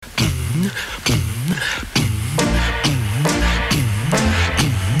Six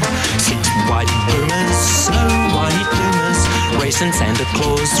white boomers, snow white boomers, racing Santa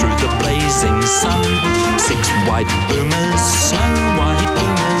Claus through the blazing sun. Six white boomers, snow white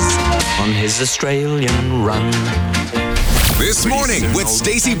boomers, on his Australian run. This morning with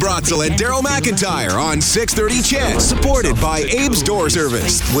Stacey Brotzel and Daryl McIntyre on 630 CHED, supported by Abe's Door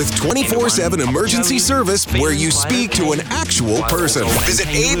Service, with 24/7 emergency service where you speak to an actual person. Visit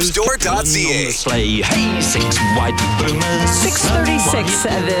abesdoor.ca. Hey, six white boomers. 6:36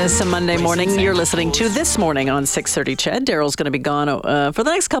 this Monday morning. You're listening to This Morning on 630 CHED. Daryl's going to be gone for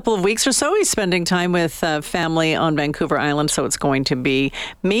the next couple of weeks or so. He's spending time with family on Vancouver Island, so it's going to be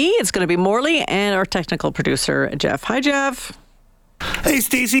me, it's going to be Morley, and our technical producer, Jeff. Hi, Jeff. Hey,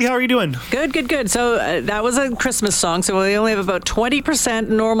 Stacey, how are you doing? Good. So that was a Christmas song, so we only have about 20%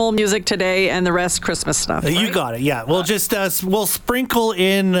 normal music today and the rest Christmas stuff. You got it, yeah. We'll just we'll sprinkle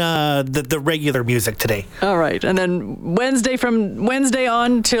in the regular music today. All right. And then from Wednesday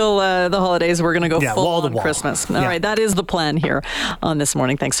on till the holidays, we're going to go full wall to on wall. Christmas. All right. That is the plan here on This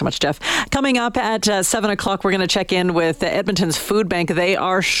Morning. Thanks so much, Jeff. Coming up at 7 o'clock, we're going to check in with Edmonton's Food Bank. They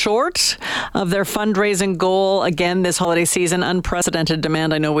are short of their fundraising goal again this holiday season. Unprecedented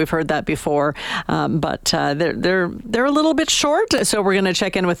demand. I know we've heard that before, but they're a little bit short. So we're going to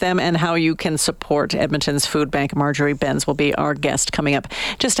check in with them and how you can support Edmonton's Food Bank. Marjorie Benz will be our guest coming up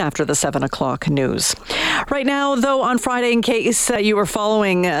just after the 7 o'clock news. Right now, though, on Friday, in case you were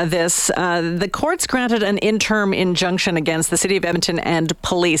following this, the courts granted an interim injunction against the City of Edmonton and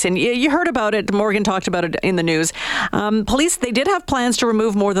police. And you heard about it. Morgan talked about it in the news. Police, they did have plans to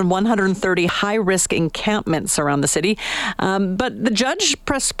remove more than 130 high-risk encampments around the city, but the judge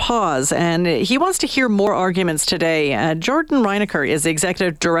pressed pause, and he wants to hear more arguments today. Jordan Reinecker is the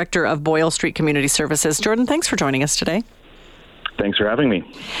Executive Director of Boyle Street Community Services. Jordan, thanks for joining us today. Thanks for having me.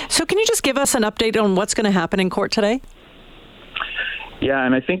 So can you just give us an update on what's going to happen in court today? Yeah,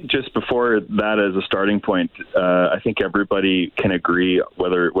 and I think just before that as a starting point, I think everybody can agree,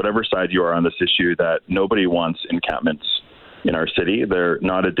 whatever side you are on this issue, that nobody wants encampments in our city. They're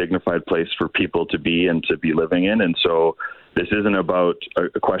not a dignified place for people to be and to be living in, and so this isn't about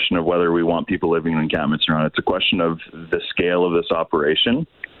a question of whether we want people living in encampments or not. It's a question of the scale of this operation,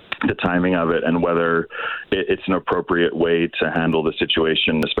 the timing of it, and whether it's an appropriate way to handle the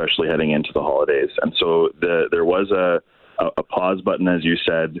situation, especially heading into the holidays. And so there was a pause button, as you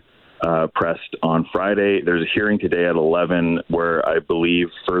said, pressed on Friday. There's a hearing today at 11 where I believe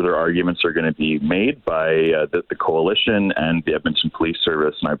further arguments are going to be made by the coalition and the Edmonton Police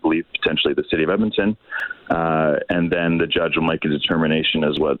Service, and I believe potentially the City of Edmonton. And then the judge will make a determination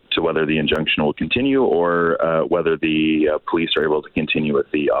to whether the injunction will continue or whether the police are able to continue with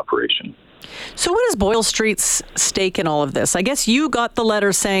the operation. So what is Boyle Street's stake in all of this? I guess you got the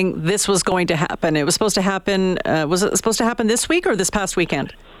letter saying this was going to happen. It was supposed to happen. Was it supposed to happen this week or this past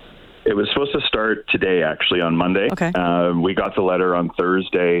weekend? It was supposed to start today, actually, on Monday. Okay. We got the letter on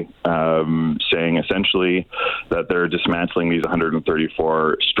Thursday saying essentially that they're dismantling these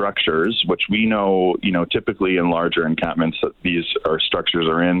 134 structures, which we know, typically in larger encampments that these structures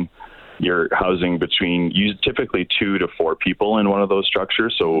are in. You're housing typically 2 to 4 people in one of those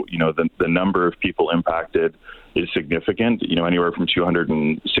structures. So, the number of people impacted is significant, anywhere from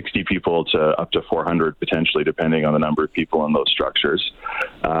 260 people to up to 400 potentially, depending on the number of people in those structures,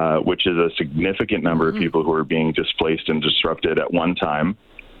 which is a significant number of people who are being displaced and disrupted at one time.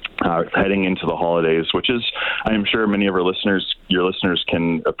 Heading into the holidays, which is, I am sure many of your listeners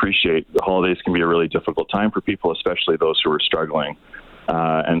can appreciate, the holidays can be a really difficult time for people, especially those who are struggling.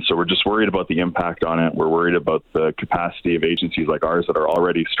 And so we're just worried about the impact on it. We're worried about the capacity of agencies like ours that are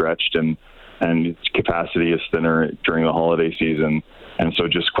already stretched, and its capacity is thinner during the holiday season. And so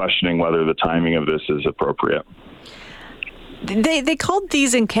just questioning whether the timing of this is appropriate. They called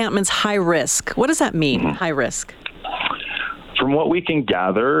these encampments high risk. What does that mean, high risk? From what we can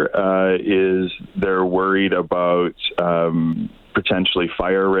gather, is they're worried about potentially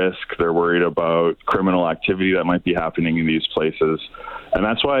fire risk. They're worried about criminal activity that might be happening in these places. And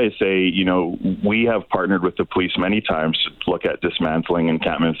that's why I say, we have partnered with the police many times to look at dismantling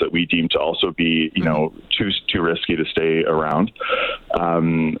encampments that we deem to also be, too risky to stay around.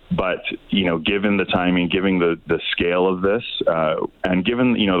 But, given the timing, given the scale of this, and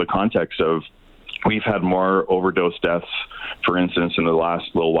given, the context of, we've had more overdose deaths, for instance, in the last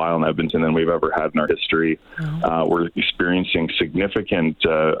little while in Edmonton than we've ever had in our history. We're experiencing significant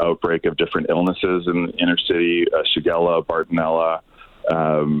outbreak of different illnesses in the inner city, Shigella, Bartonella,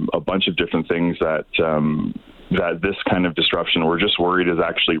 a bunch of different things that that this kind of disruption, we're just worried, is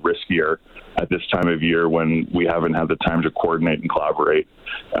actually riskier at this time of year when we haven't had the time to coordinate and collaborate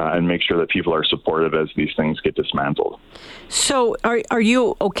and make sure that people are supported as these things get dismantled. So are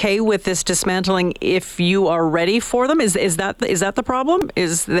you okay with this dismantling if you are ready for them? Is that the problem?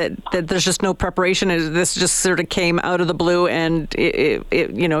 Is that there's just no preparation? Is this just sort of came out of the blue and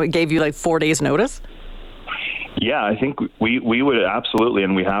it gave you like 4 days notice? Yeah, I think we would absolutely,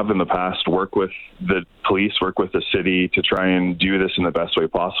 and we have in the past, work with the police, work with the city to try and do this in the best way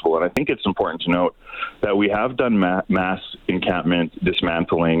possible. And I think it's important to note that we have done mass encampment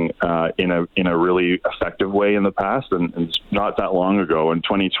dismantling in a really effective way in the past. And not that long ago, in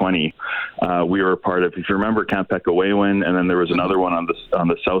 2020, we were a part of, if you remember, Camp Pekawewin, and then there was another one on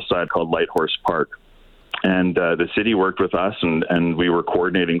the south side called Light Horse Park. And the city worked with us, and we were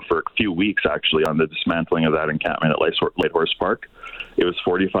coordinating for a few weeks, actually, on the dismantling of that encampment at Light Horse Park. It was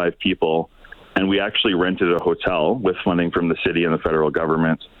 45 people, and we actually rented a hotel with funding from the city and the federal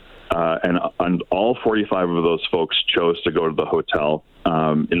government. And all 45 of those folks chose to go to the hotel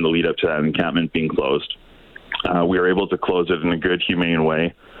in the lead up to that encampment being closed. We were able to close it in a good, humane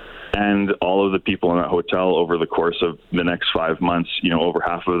way. And all of the people in that hotel over the course of the next 5 months, over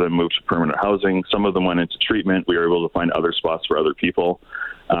half of them moved to permanent housing. Some of them went into treatment. We were able to find other spots for other people.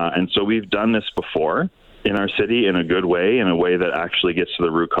 And so we've done this before in our city in a good way, in a way that actually gets to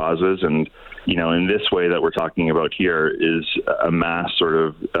the root causes. And, in this way that we're talking about here is a mass sort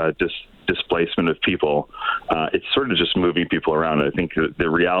of displacement of people. It's sort of just moving people around. I think the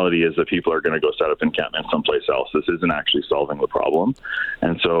reality is that people are going to go set up encampment someplace else. This isn't actually solving the problem.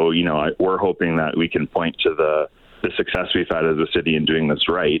 And so, we're hoping that we can point to the success we've had as a city in doing this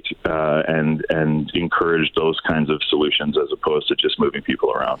right, and encourage those kinds of solutions as opposed to just moving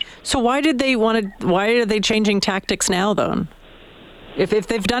people around. So why are they changing tactics now, though? If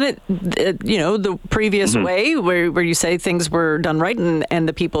they've done it, the previous way, where you say things were done right and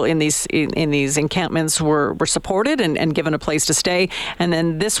the people in these encampments were supported and given a place to stay, and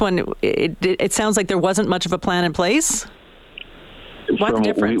then this one, it sounds like there wasn't much of a plan in place. What's the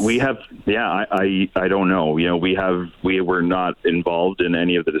difference? We have, I don't know. We were not involved in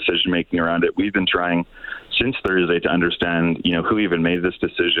any of the decision making around it. We've been trying since Thursday to understand, who even made this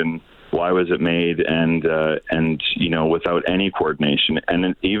decision, why was it made, and without any coordination,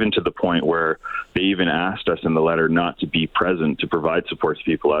 and even to the point where they even asked us in the letter not to be present to provide support to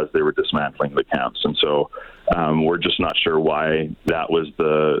people as they were dismantling the camps. And so we're just not sure why that was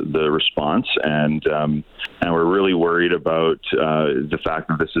the response, and we're really worried about the fact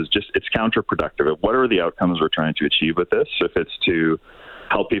that this is it's counterproductive. What are the outcomes we're trying to achieve with this? If it's to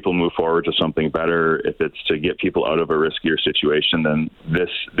help people move forward to something better, if it's to get people out of a riskier situation, then this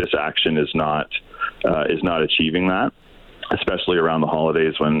action is not achieving that, especially around the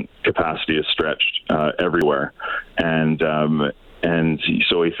holidays when capacity is stretched everywhere. And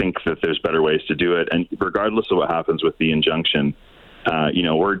so we think that there's better ways to do it. And regardless of what happens with the injunction,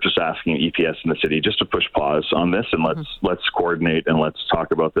 we're just asking EPS in the city just to push pause on this, and let's coordinate, and let's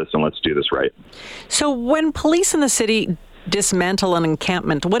talk about this, and let's do this right. So when police in the city dismantle an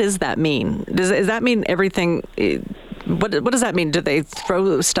encampment, what does that mean? Does that mean everything? What does that mean? Do they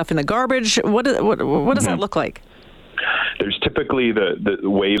throw stuff in the garbage? What does that look like? There's typically the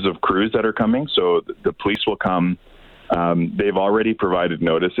waves of crews that are coming. So the police will come. They've already provided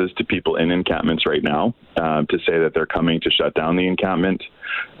notices to people in encampments right now to say that they're coming to shut down the encampment.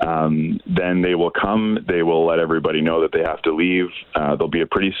 Then they will come. They will let everybody know that they have to leave. There'll be a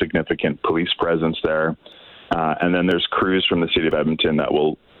pretty significant police presence there. And then there's crews from the city of Edmonton that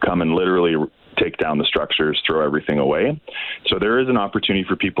will come and literally take down the structures, throw everything away. So there is an opportunity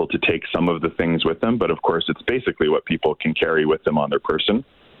for people to take some of the things with them, but of course it's basically what people can carry with them on their person.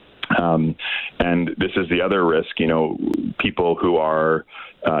 And this is the other risk, people who are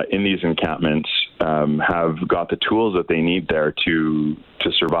in these encampments have got the tools that they need there to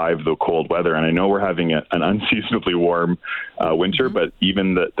survive the cold weather. And I know we're having an unseasonably warm winter, but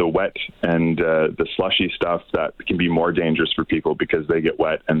even the wet and the slushy stuff, that can be more dangerous for people because they get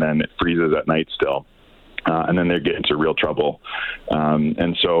wet and then it freezes at night still. And then they get into real trouble.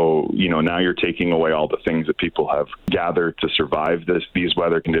 And so, now you're taking away all the things that people have gathered to survive these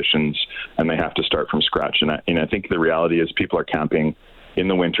weather conditions, and they have to start from scratch. And I think the reality is people are camping in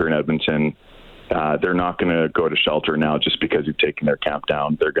the winter in Edmonton. They're not going to go to shelter now just because you've taken their camp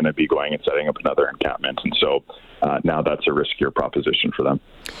down. They're going to be going and setting up another encampment. And so now that's a riskier proposition for them.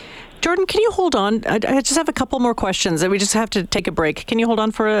 Jordan, can you hold on? I just have a couple more questions, and we just have to take a break. Can you hold on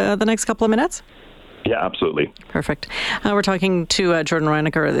for the next couple of minutes? Yeah, absolutely. Perfect. We're talking to Jordan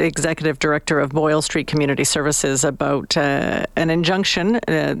Reinecker, the Executive Director of Boyle Street Community Services, about an injunction.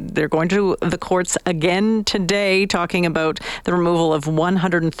 They're going to the courts again today, talking about the removal of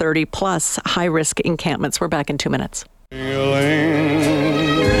 130 plus high-risk encampments. We're back in 2 minutes. Hear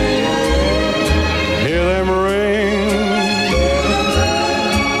them ring.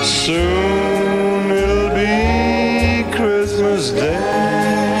 Soon it'll be Christmas Day.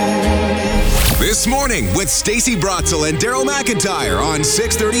 This morning with Stacey Brotzel and Daryl McIntyre on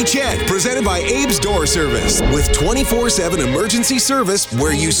 630 CHED, presented by Abe's Door Service, with 24/7 emergency service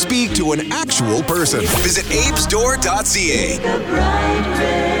where you speak to an actual person. Visit abesdoor.ca.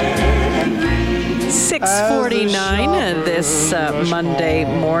 6:49 this Monday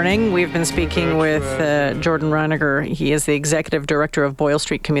morning. We've been speaking with Jordan Reinecker. He is the Executive Director of Boyle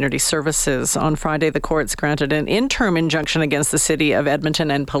Street Community Services. On Friday, the courts granted an interim injunction against the city of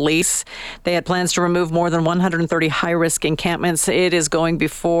Edmonton and police. They had plans to remove more than 130 high-risk encampments. It is going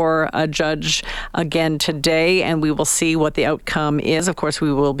before a judge again today, and we will see what the outcome is. Of course,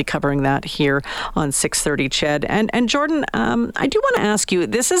 we will be covering that here on 630 CHED. And Jordan, I do want to ask you,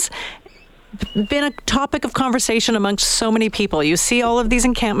 this is been a topic of conversation amongst so many people. You see all of these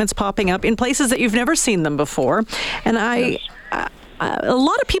encampments popping up in places that you've never seen them before. And a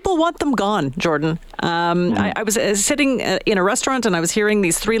lot of people want them gone, Jordan. I was sitting in a restaurant and I was hearing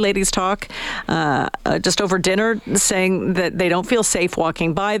these three ladies talk just over dinner, saying that they don't feel safe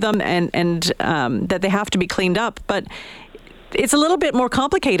walking by them and that they have to be cleaned up. But it's a little bit more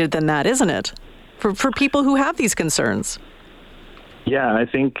complicated than that, isn't it? For people who have these concerns. Yeah, I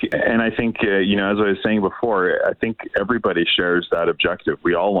think, as I was saying before, I think everybody shares that objective.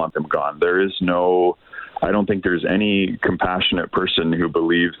 We all want them gone. I don't think there's any compassionate person who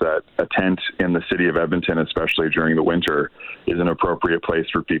believes that a tent in the city of Edmonton, especially during the winter, is an appropriate place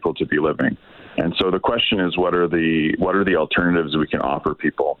for people to be living. And so the question is, what are the alternatives we can offer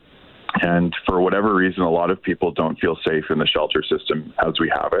people? And for whatever reason, a lot of people don't feel safe in the shelter system as we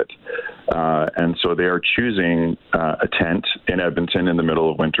have it. And so they are choosing a tent in Edmonton in the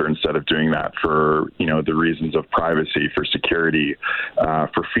middle of winter instead of doing that for, the reasons of privacy, for security,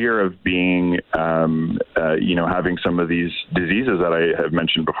 for fear of being, having some of these diseases that I have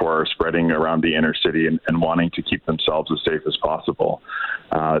mentioned before are spreading around the inner city and wanting to keep themselves as safe as possible.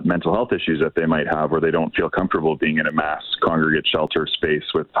 Mental health issues that they might have where they don't feel comfortable being in a mass congregate shelter space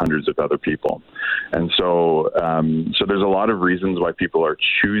with hundreds of other people. And so there's a lot of reasons why people are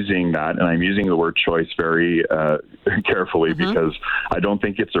choosing that. And I'm using the word choice very carefully because I don't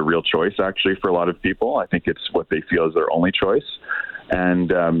think it's a real choice actually for a lot of people. I think it's what they feel is their only choice.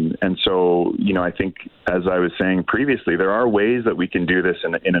 And so, I think, as I was saying previously, there are ways that we can do this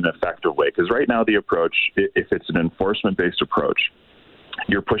in an effective way. Because right now the approach, if it's an enforcement-based approach,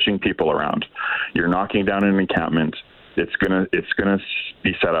 you're pushing people around. You're knocking down an encampment. It's gonna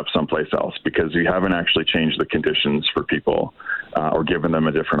be set up someplace else because you haven't actually changed the conditions for people or given them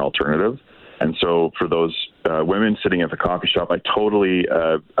a different alternative. And so for those women sitting at the coffee shop, I totally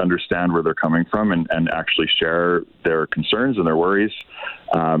understand where they're coming from and actually share their concerns and their worries.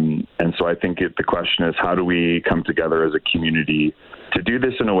 And so I think the question is, how do we come together as a community to do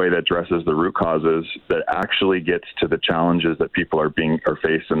this in a way that addresses the root causes, that actually gets to the challenges that people are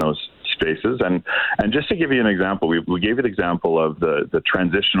faced in those spaces. And just to give you an example, we gave you the example of the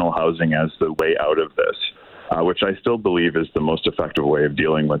transitional housing as the way out of this, which I still believe is the most effective way of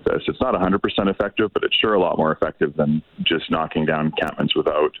dealing with this. It's not 100% effective, but it's sure a lot more effective than just knocking down encampments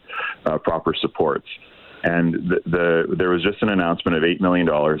without proper supports. And there was just an announcement of $8 million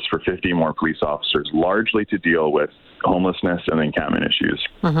for 50 more police officers, largely to deal with homelessness and encampment issues.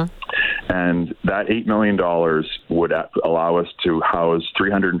 And that $8 million would allow us to house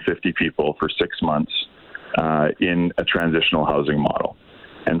 350 people for 6 months in a transitional housing model.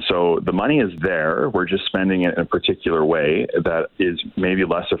 And so the money is there. We're just spending it in a particular way that is maybe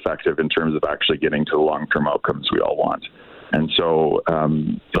less effective in terms of actually getting to the long-term outcomes we all want. And so,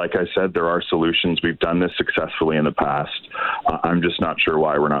 like I said, there are solutions. We've done this successfully in the past. I'm just not sure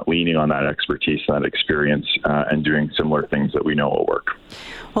why we're not leaning on that expertise, that experience, and doing similar things that we know will work.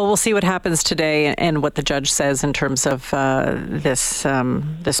 Well, we'll see what happens today and what the judge says in terms of this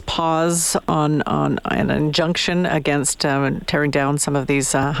pause on an injunction against tearing down some of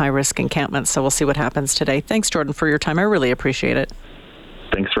these high-risk encampments. So we'll see what happens today. Thanks, Jordan, for your time. I really appreciate it.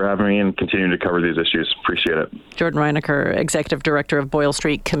 Thanks for having me and continuing to cover these issues. Appreciate it. Jordan Reinecker, Executive Director of Boyle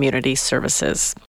Street Community Services.